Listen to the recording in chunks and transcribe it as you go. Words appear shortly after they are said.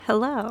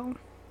Hello.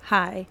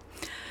 Hi.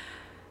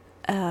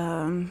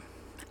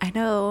 I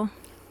know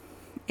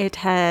it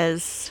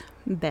has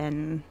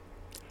been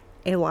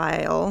a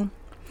while.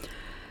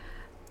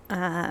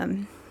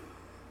 Um,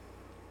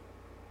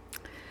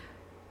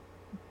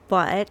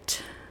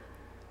 but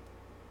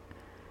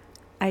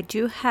I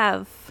do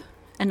have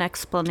an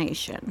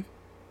explanation.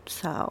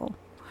 So,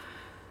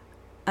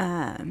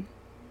 um,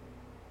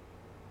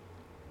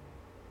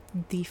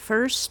 the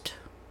first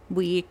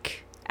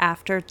week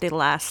after the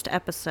last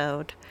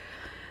episode,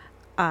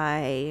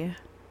 I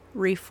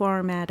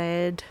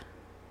reformatted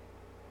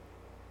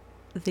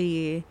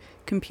the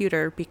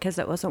computer because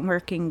it wasn't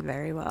working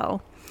very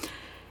well.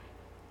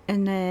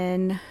 And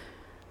then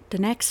the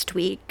next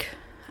week,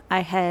 I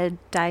had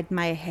dyed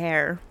my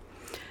hair.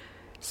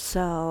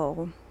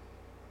 So,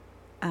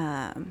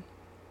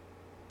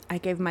 I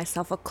gave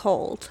myself a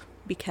cold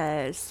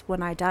because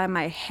when I dye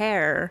my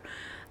hair,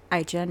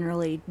 I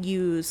generally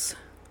use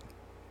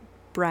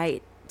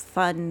bright,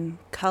 fun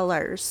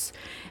colors.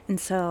 And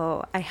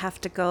so I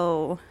have to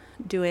go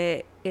do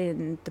it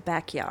in the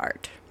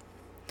backyard.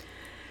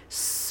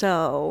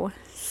 So,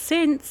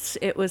 since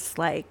it was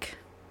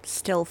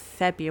still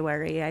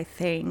February, I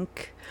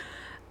think,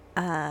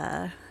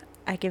 I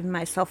gave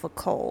myself a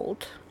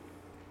cold.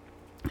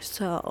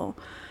 So,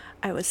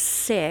 I was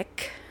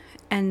sick,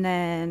 and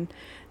then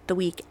the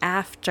week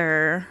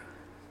after,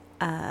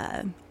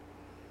 I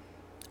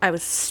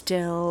was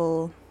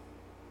still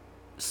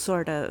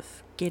sort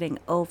of getting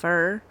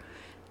over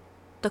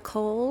the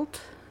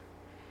cold.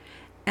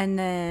 And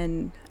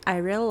then I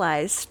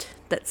realized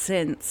that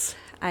since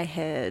I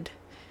had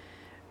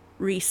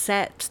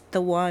reset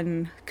the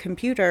one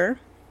computer,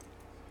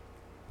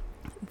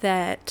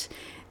 that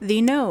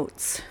the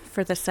notes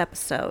for this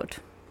episode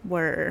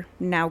were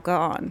now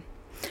gone.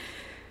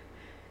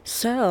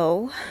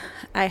 So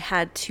I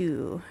had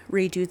to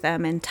redo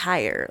them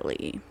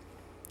entirely,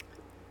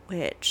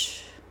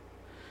 which,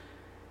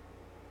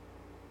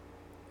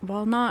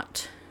 while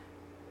not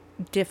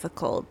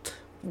difficult,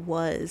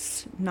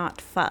 was not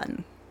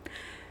fun.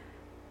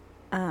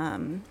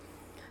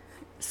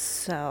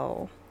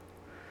 So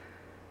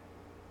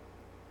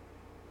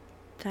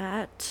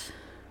that,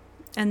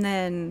 and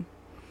then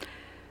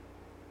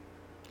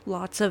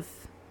lots of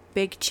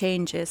big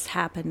changes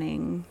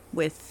happening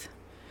with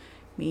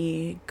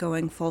me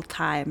going full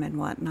time and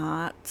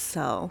whatnot.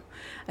 So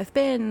I've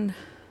been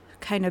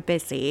kind of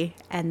busy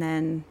and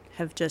then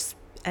have just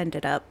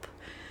ended up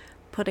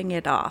putting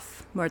it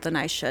off more than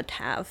I should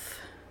have.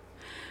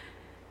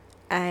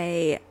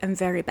 I am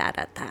very bad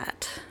at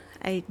that.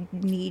 I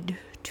need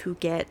to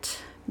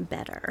get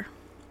better.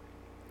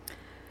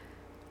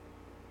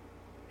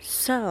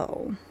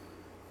 So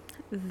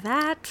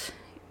that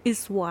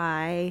is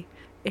why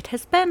it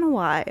has been a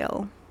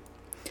while.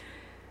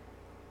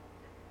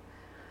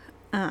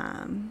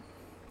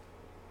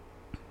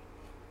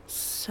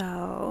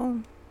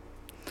 So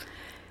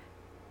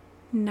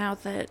now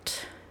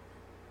that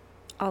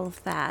all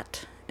of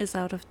that is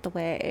out of the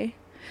way,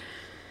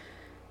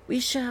 we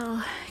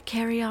shall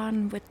carry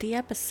on with the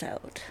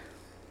episode.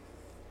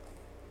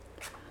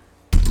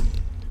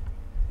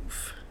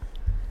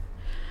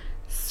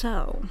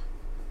 So,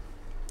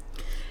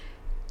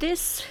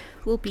 this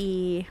will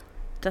be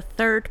the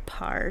third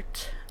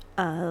part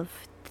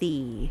of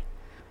the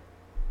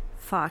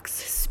Fox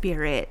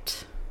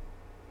Spirit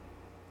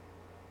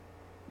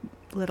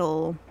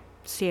little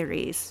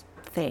series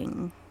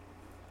thing.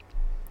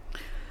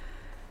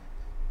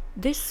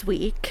 This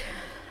week,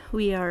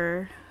 we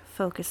are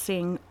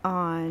focusing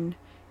on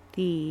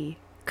the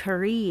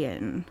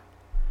Korean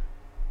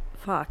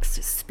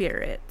fox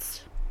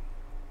spirits,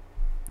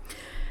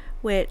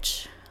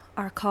 which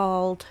are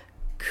called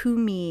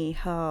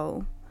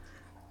kumiho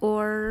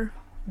or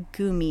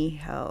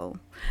gumiho.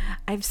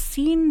 I've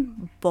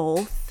seen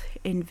both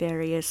in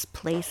various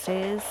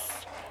places,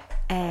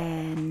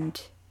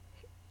 and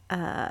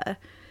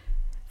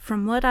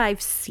from what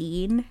I've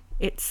seen,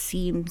 it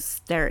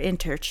seems they're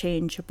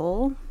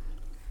interchangeable.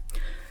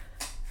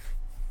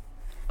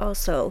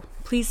 Also,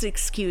 please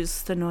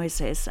excuse the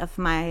noises of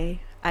my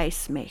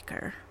ice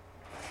maker.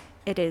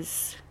 It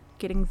is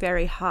getting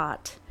very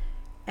hot,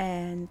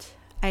 and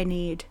I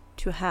need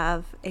to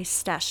have a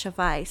stash of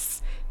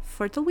ice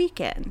for the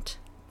weekend.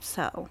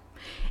 So,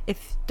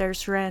 if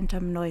there's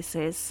random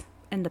noises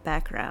in the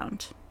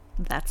background,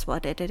 that's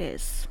what it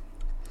is.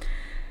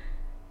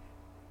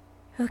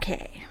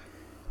 Okay,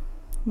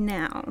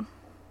 now,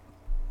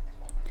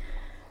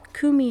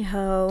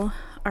 kumiho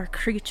are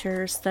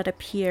creatures that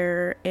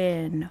appear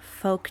in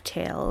folk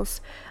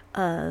tales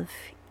of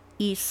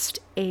East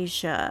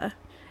Asia,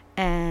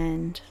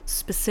 and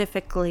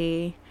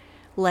specifically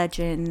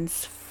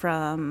legends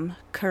from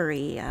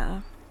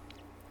Korea.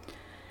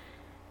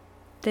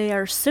 They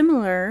are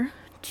similar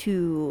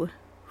to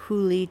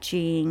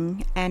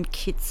hulijing and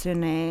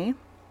kitsune.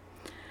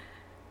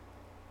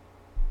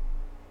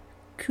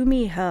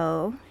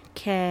 Kumiho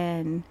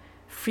can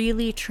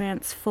freely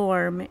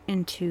transform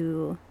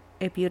into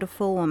a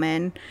beautiful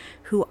woman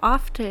who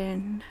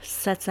often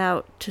sets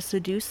out to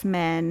seduce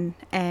men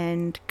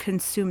and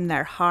consume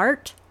their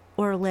heart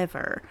or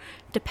liver,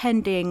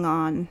 depending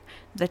on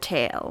the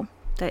tale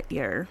that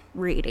you're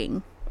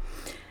reading.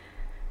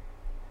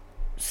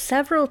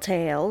 Several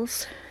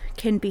tales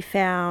can be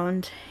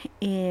found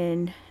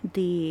in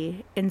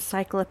the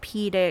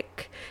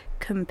Encyclopedic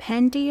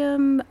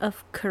Compendium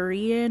of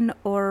Korean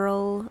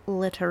Oral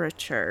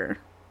Literature.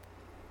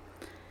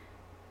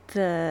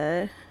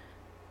 The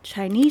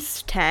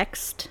Chinese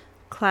text,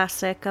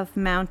 Classic of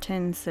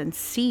Mountains and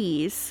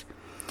Seas,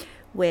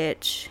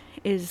 which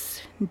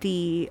is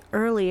the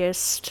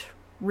earliest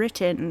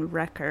written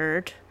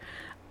record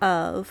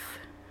of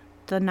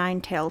the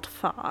nine-tailed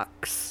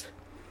fox,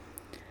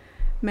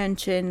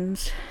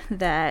 mentions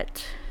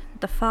that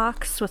the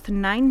fox with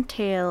 9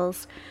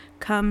 tails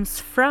comes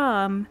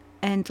from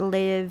and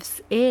lives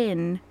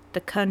in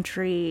the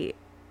country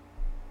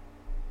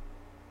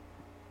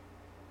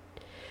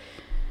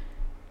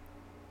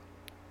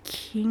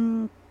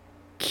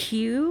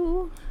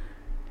Q.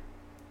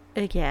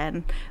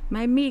 Again,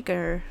 my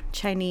meager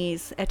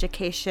Chinese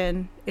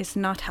education is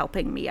not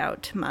helping me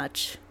out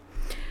much.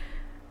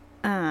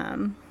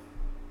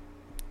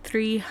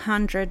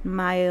 300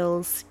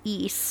 miles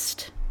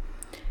east,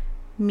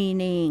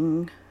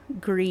 meaning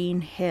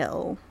Green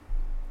Hill.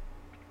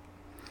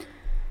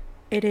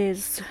 It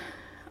is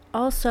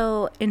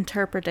also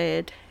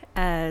interpreted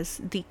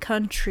as the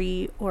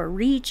country or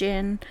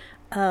region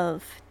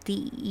of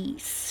the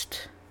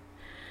East.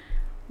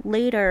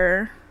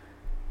 Later,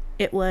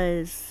 it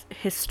was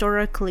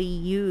historically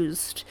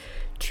used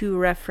to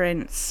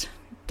reference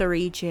the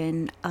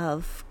region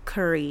of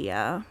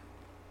Korea.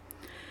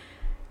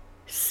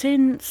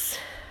 Since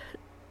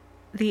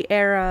the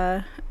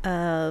era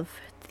of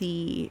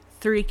the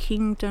Three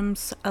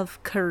Kingdoms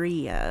of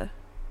Korea,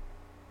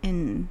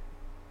 in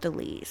the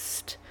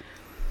least,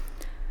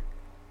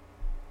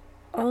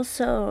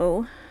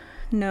 also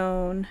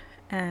known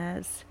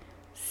as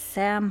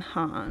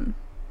Samhan.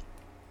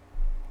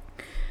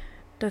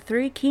 The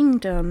Three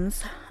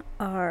Kingdoms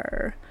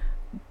are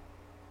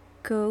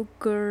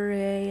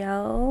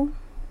Goguryeo,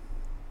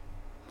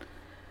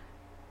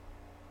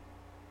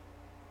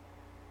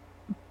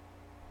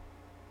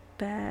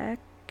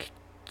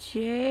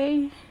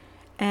 Baekje,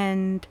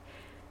 and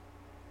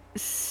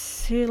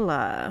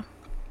Silla.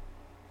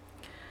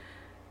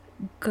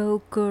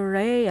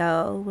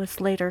 Goguryeo was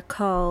later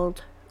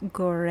called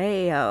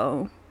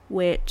Goryeo,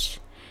 which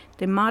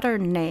the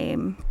modern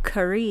name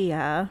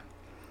Korea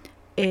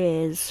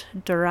is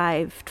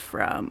derived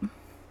from.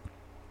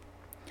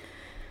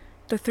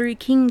 The Three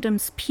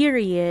Kingdoms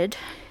period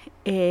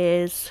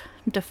is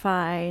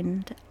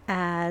defined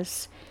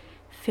as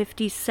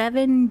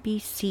 57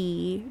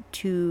 BC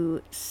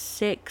to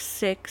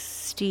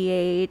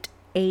 668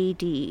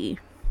 AD.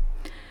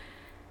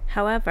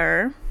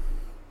 However,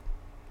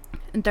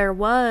 there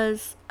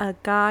was a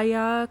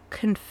Gaya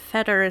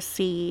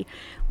Confederacy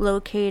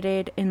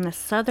located in the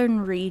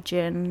southern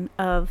region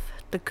of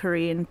the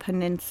Korean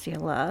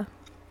Peninsula.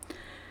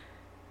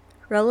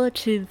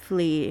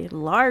 Relatively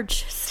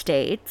large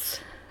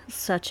states,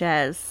 such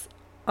as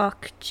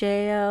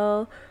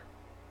Okjeo,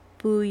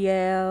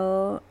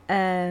 Buyeo,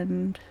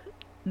 and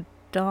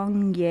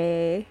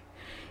Dongye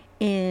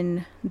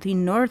in the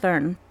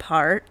northern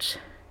part,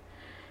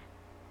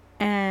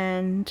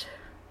 and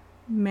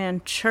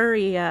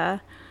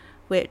Manchuria,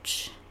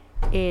 which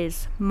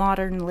is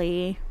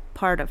modernly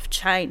part of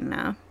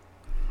China.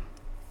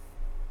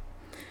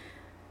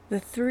 The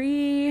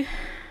Three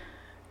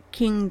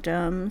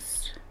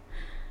Kingdoms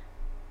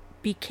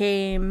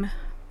became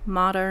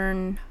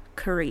modern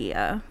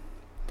Korea,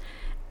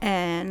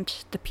 and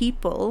the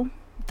people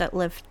that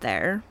lived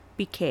there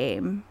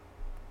became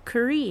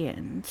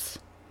Koreans.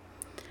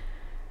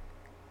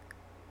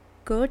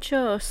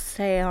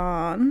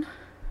 Gojoseon,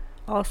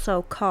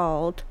 also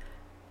called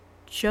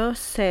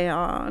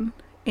Joseon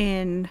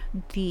in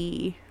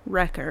the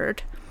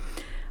record,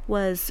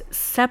 was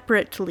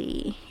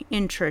separately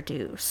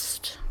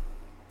introduced.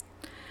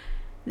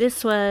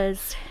 This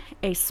was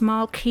a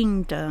small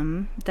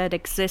kingdom that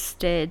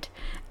existed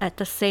at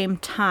the same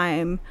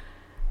time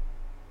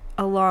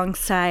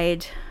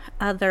alongside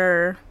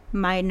other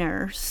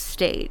minor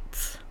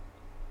states.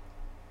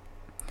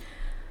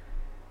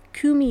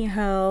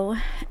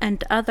 Kumiho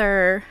and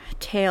other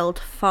tailed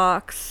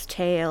fox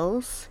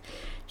tales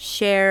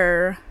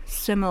share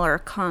similar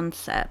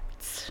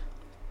concepts.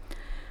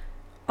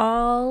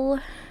 All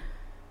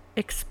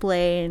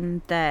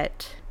explain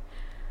that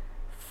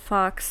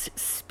fox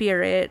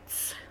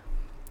spirits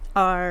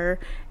are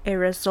a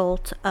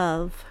result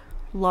of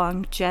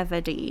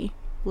longevity,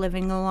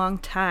 living a long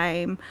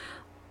time,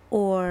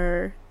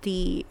 or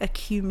the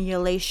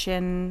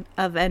accumulation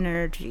of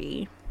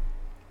energy.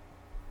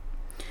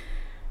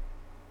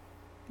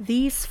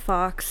 These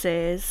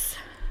foxes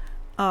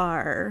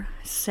are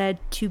said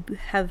to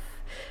have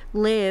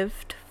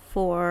lived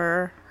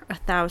for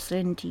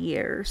 1,000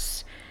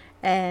 years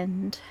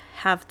and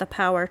have the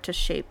power to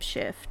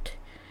shapeshift.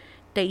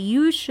 They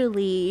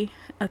usually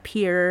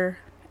appear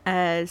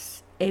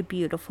as a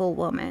beautiful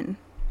woman.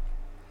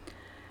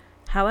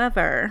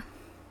 However,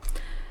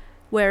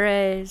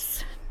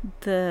 whereas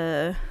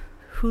the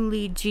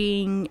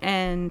Hulijing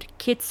and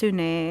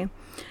Kitsune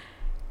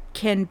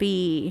can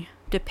be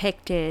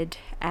depicted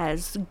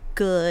as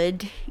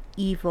good,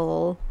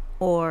 evil,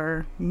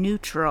 or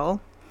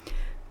neutral,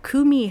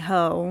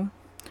 kumiho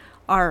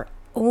are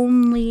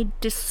only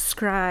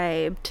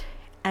described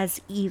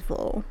as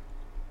evil.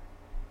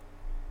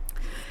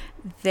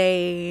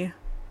 They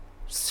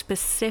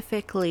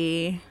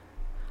specifically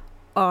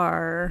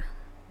are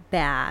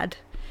bad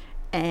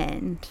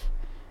and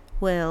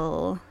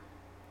will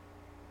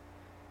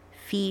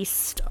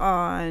feast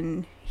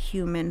on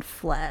human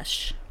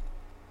flesh.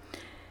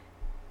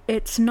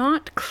 It's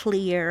not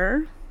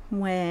clear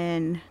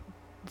when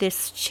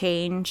this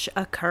change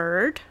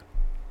occurred.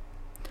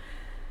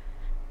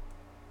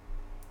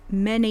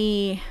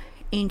 Many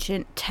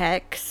ancient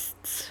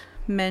texts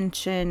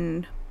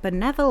mention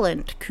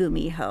benevolent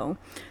kumiho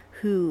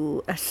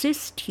who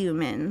assist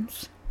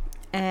humans,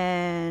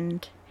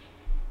 and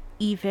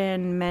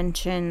even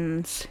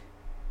mentions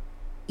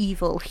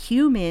evil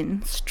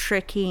humans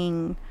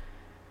tricking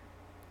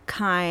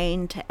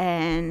kind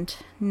and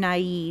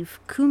naive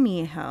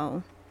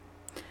kumiho.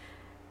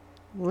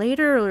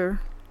 Later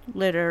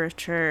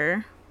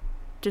literature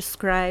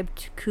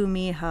described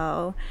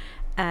kumiho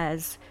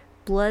as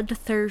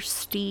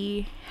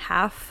bloodthirsty,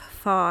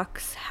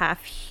 half-fox,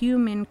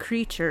 half-human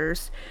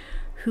creatures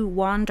who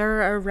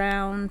wander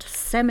around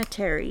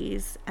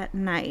cemeteries at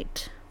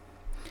night.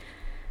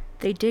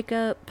 They dig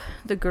up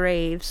the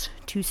graves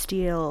to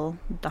steal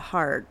the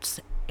hearts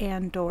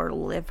and or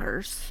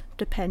livers,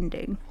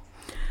 depending.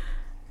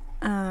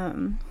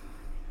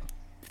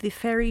 The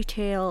fairy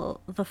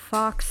tale The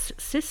Fox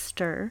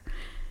Sister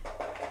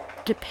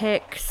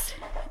depicts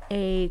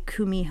a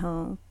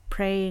kumiho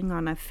preying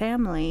on a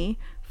family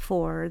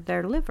for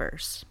their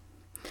livers.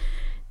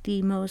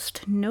 The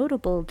most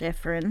notable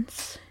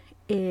difference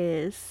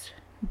is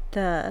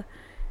the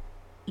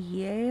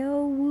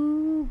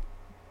Yeowu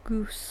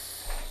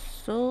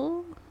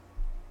Gusul,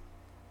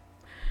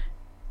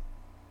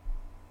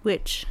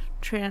 which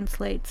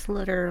translates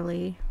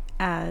literally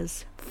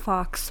as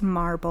fox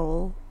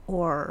marble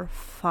or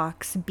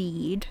fox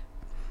bead.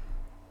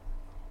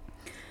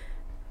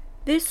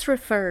 This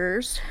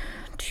refers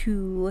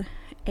to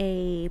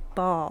a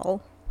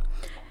ball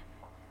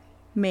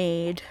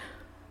made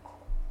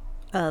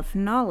of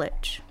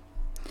knowledge.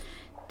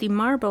 The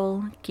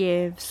marble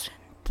gives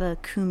the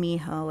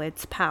kumiho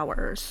its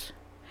powers.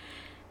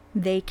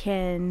 They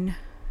can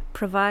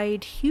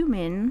provide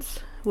humans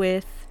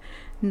with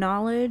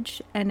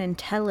knowledge and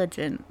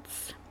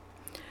intelligence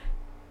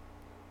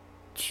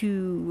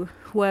to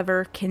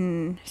whoever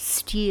can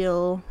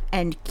steal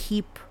and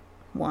keep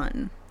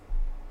one.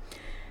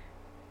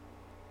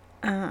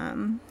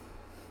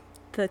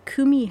 The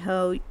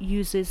kumiho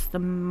uses the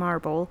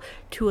marble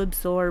to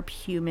absorb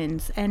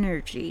humans'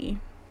 energy.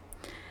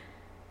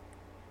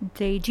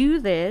 They do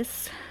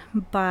this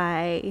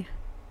by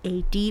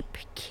a deep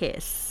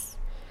kiss,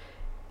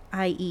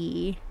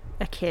 i.e.,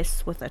 a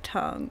kiss with a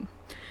tongue.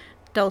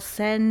 They'll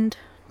send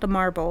the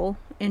marble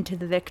into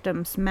the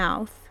victim's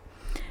mouth,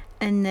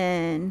 and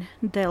then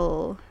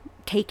they'll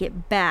take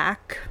it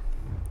back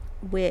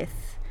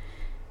with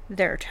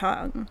their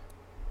tongue.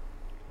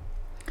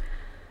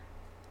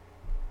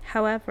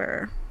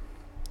 However,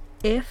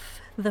 if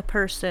the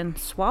person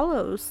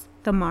swallows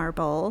the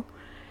marble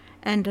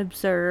and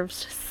observes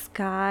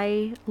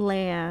sky,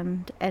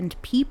 land, and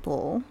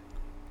people,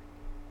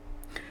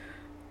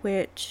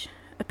 which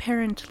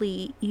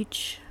apparently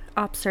each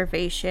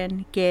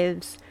observation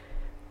gives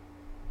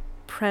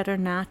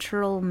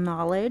preternatural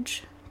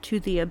knowledge to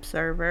the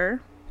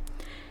observer.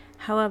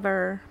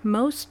 However,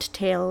 most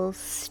tales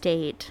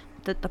state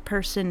that the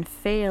person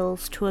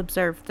fails to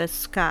observe the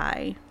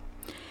sky.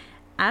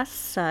 As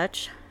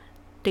such,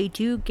 they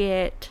do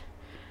get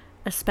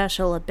a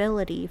special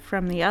ability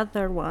from the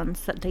other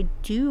ones that they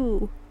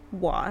do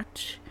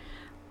watch,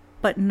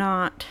 but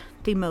not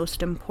the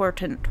most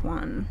important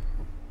one.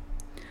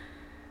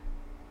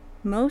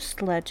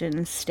 Most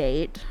legends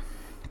state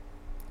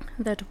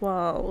that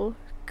while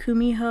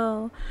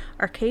kumiho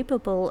are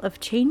capable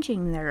of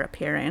changing their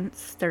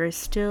appearance, there is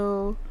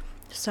still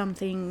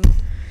something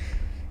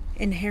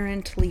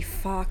inherently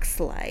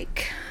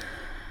fox-like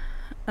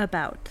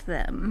about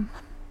them.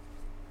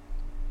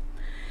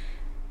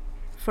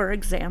 For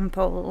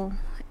example,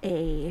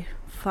 a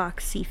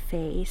foxy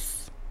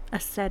face,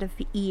 a set of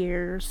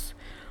ears,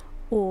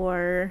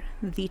 or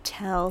the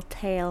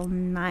telltale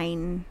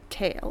 9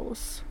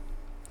 tails.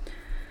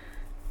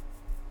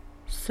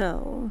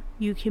 So,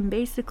 you can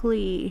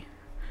basically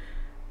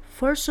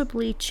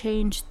forcibly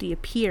change the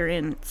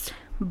appearance,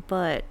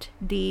 but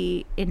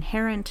the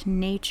inherent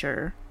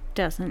nature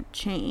doesn't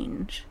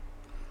change.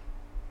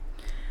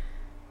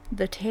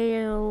 The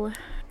tail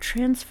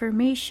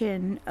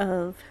transformation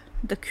of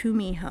the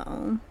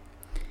kumiho,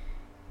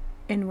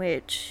 in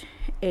which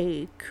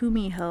a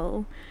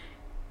kumiho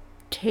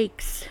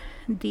takes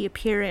the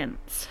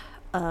appearance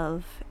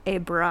of a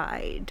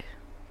bride.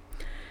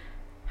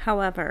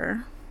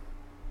 However,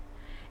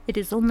 it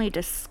is only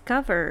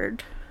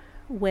discovered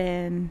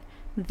when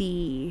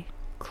the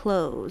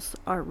clothes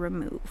are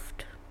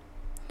removed.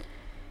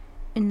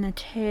 In the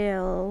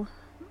tale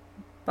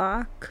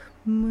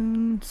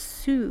Bakmunsu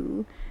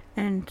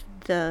and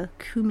the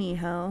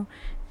kumiho,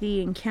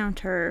 the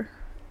encounter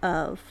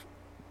of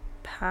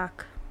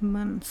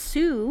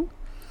Bakmunsu,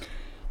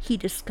 he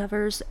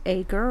discovers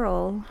a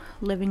girl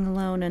living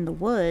alone in the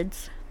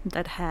woods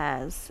that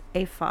has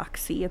a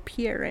foxy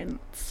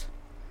appearance.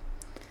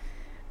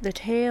 The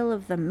tale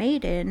of the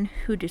maiden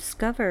who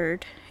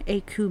discovered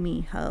a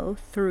kumiho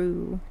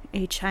through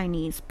a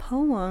Chinese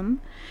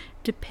poem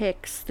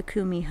depicts the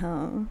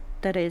kumiho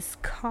that is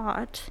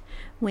caught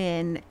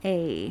when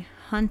a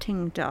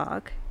hunting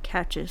dog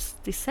catches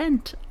the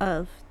scent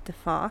of the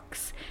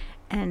fox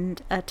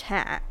and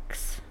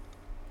attacks.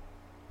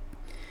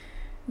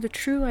 The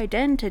true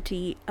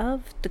identity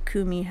of the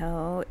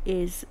kumiho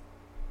is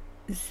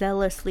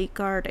zealously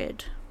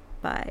guarded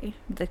by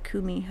the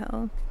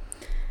kumiho.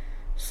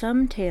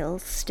 Some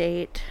tales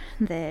state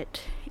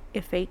that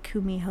if a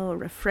kumiho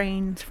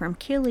refrains from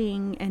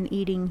killing and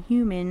eating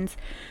humans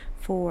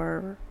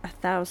for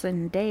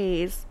 1,000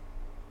 days,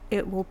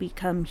 it will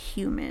become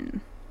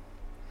human.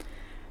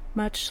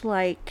 Much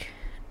like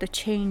the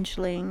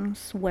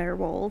changelings,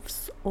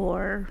 werewolves,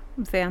 or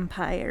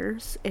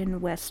vampires in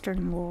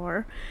Western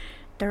lore,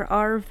 there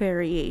are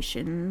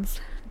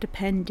variations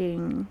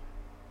depending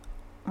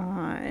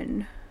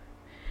on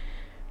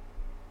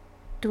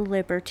the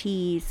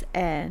liberties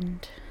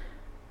and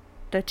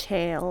the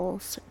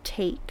tales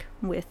take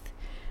with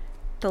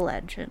the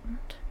legend.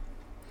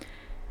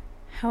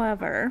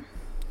 However,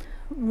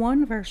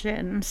 one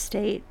version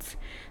states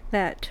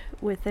that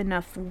with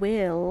enough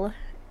will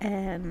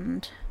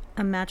and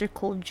a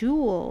magical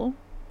jewel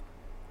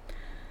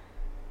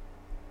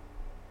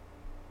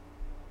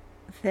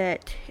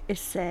that is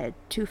said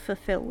to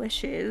fulfill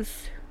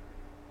wishes,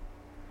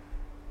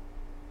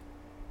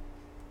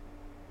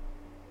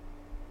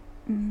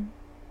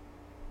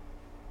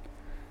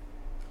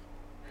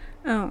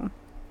 Oh,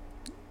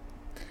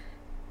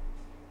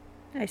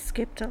 I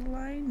skipped a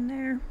line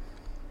there.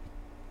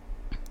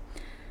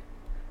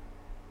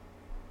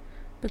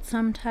 But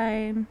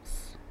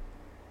sometimes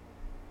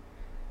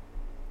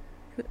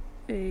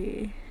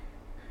I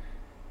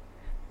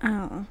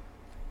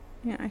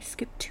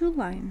skipped 2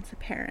 lines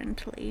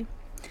apparently.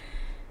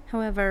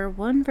 However,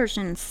 one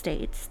version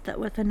states that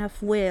with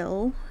enough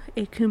will,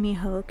 a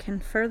kumiho can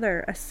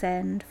further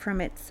ascend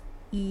from its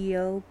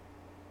yogo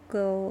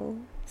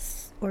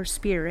or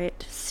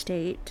spirit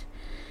state,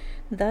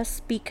 thus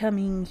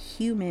becoming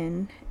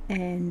human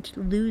and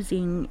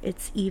losing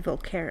its evil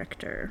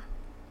character.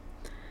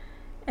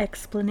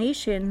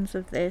 Explanations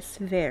of this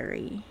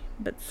vary,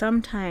 but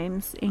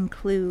sometimes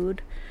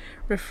include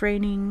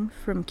refraining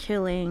from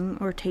killing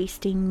or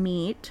tasting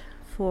meat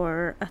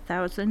for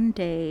 1,000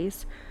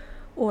 days,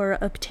 or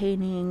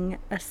obtaining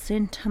a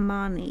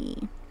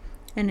sintamani,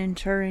 and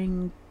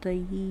ensuring the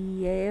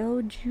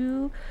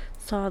Yeoju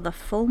saw the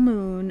full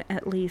moon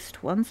at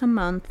least once a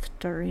month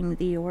during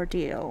the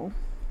ordeal.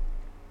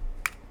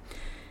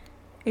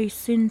 A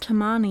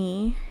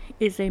sintamani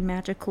is a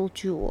magical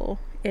jewel.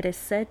 It is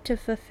said to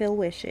fulfill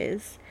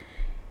wishes.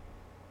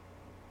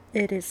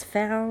 It is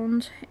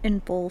found in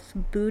both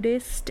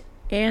Buddhist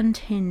and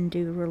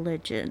Hindu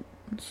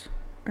religions,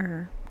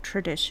 or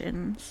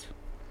traditions.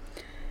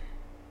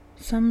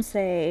 Some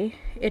say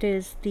it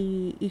is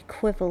the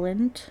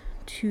equivalent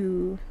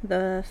to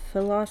the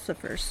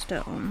Philosopher's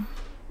Stone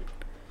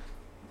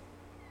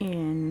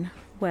in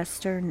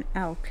Western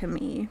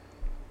alchemy.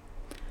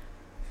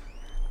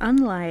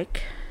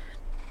 Unlike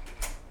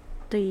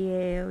the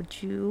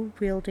Yeoju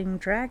wielding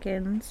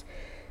dragons,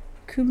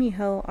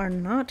 kumiho are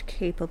not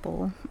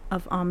capable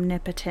of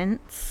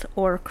omnipotence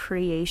or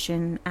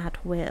creation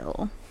at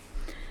will,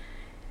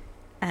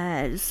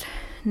 as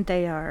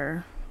they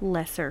are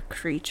lesser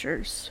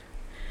creatures.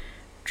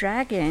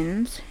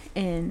 Dragons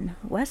in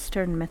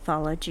Western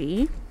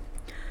mythology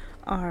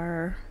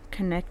are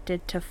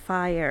connected to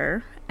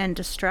fire and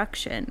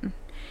destruction.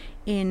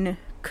 In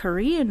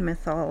Korean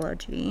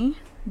mythology,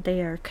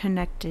 they are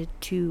connected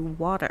to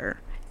water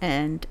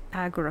and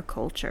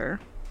agriculture.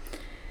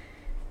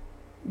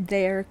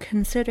 They are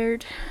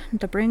considered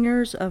the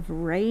bringers of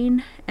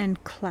rain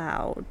and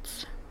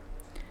clouds.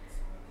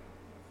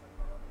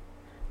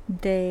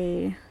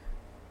 They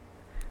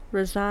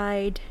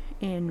reside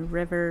in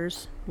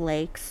rivers,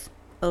 lakes,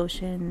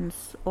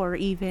 oceans, or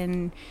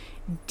even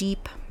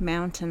deep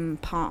mountain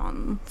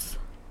ponds.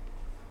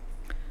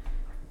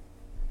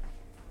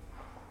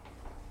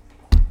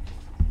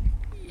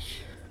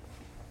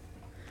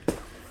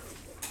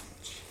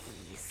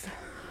 Jeez.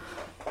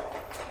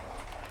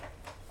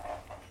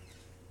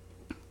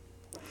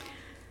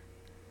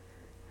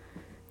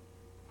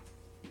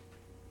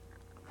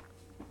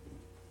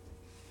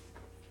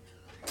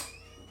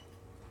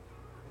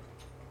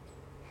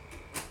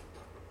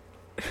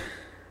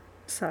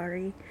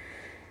 Sorry.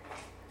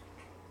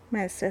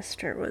 My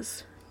sister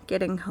was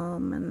getting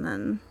home and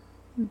then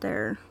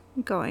they're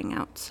going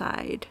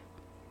outside.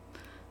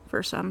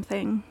 for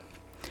something.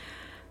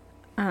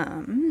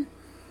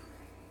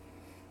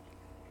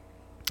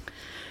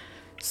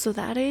 So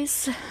that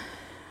is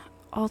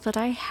all that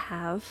I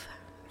have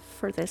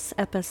for this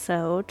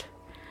episode.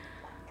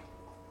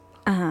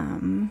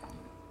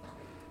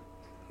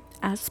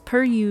 As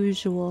per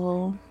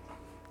usual,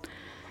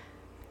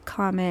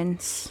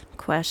 comments,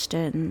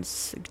 questions,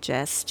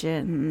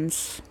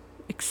 suggestions,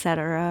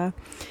 etc.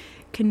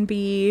 can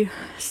be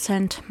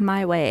sent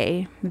my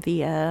way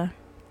via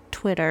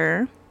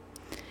Twitter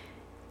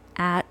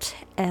at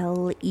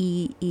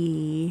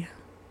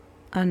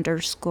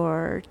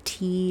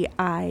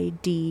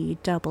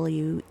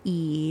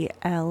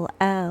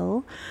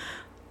LEE_TIDWELL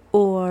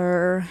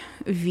or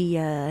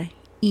via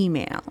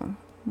email,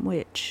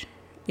 which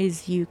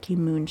is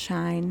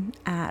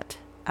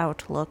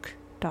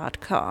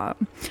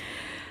yukimoonshine@outlook.com.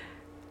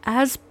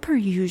 As per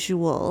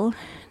usual,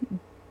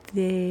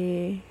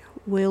 they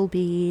will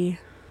be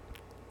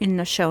in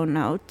the show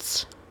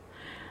notes.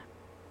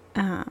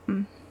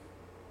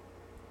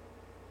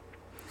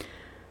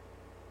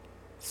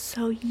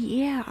 So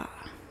yeah,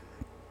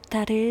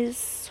 that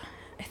is,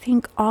 I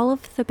think, all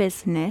of the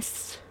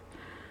business.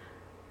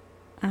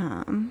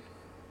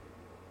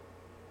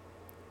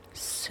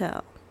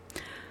 So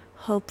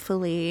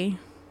hopefully,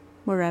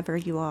 wherever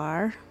you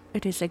are,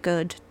 it is a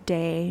good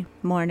day,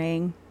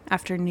 morning,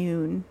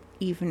 afternoon,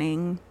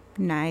 evening,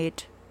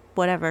 night,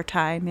 whatever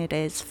time it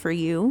is for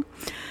you.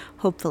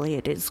 Hopefully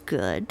it is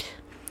good.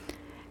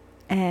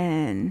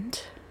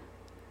 And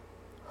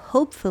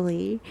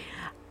hopefully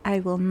I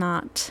will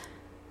not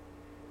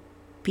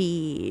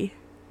be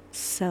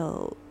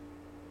so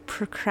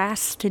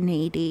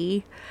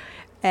procrastinating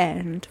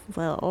and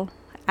will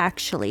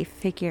actually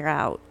figure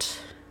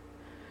out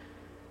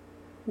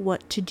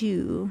what to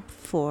do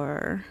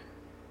for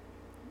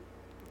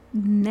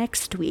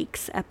next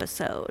week's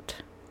episode.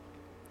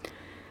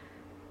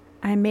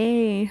 I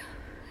may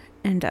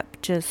end up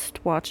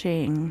just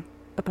watching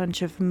a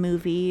bunch of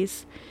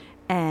movies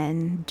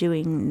and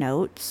doing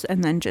notes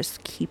and then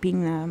just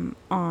keeping them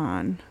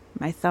on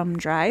my thumb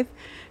drive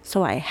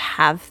so I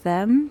have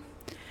them,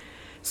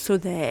 so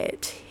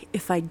that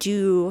if I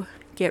do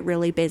get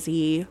really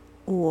busy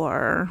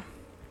or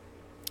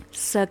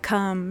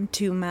succumb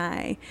to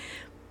my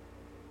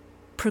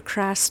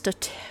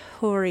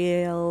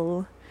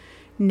procrastinatorial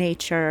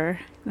nature,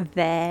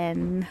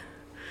 then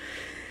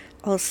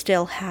I'll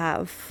still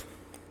have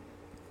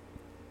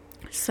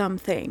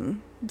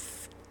something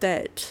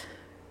that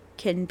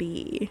can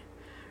be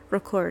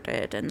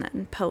recorded and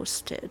then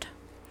posted.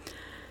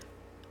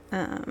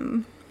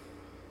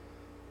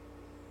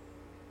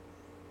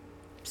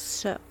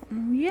 So,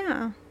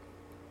 yeah.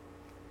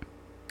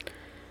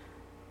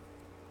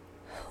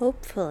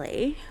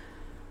 Hopefully,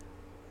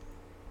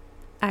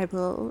 I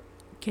will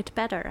get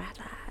better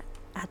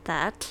at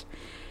that.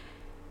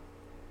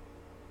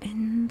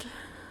 And,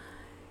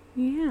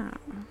 yeah.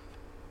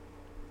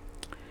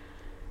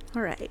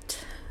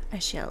 Alright. I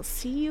shall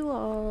see you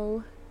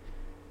all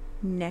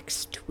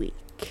next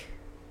week,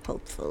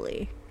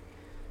 hopefully.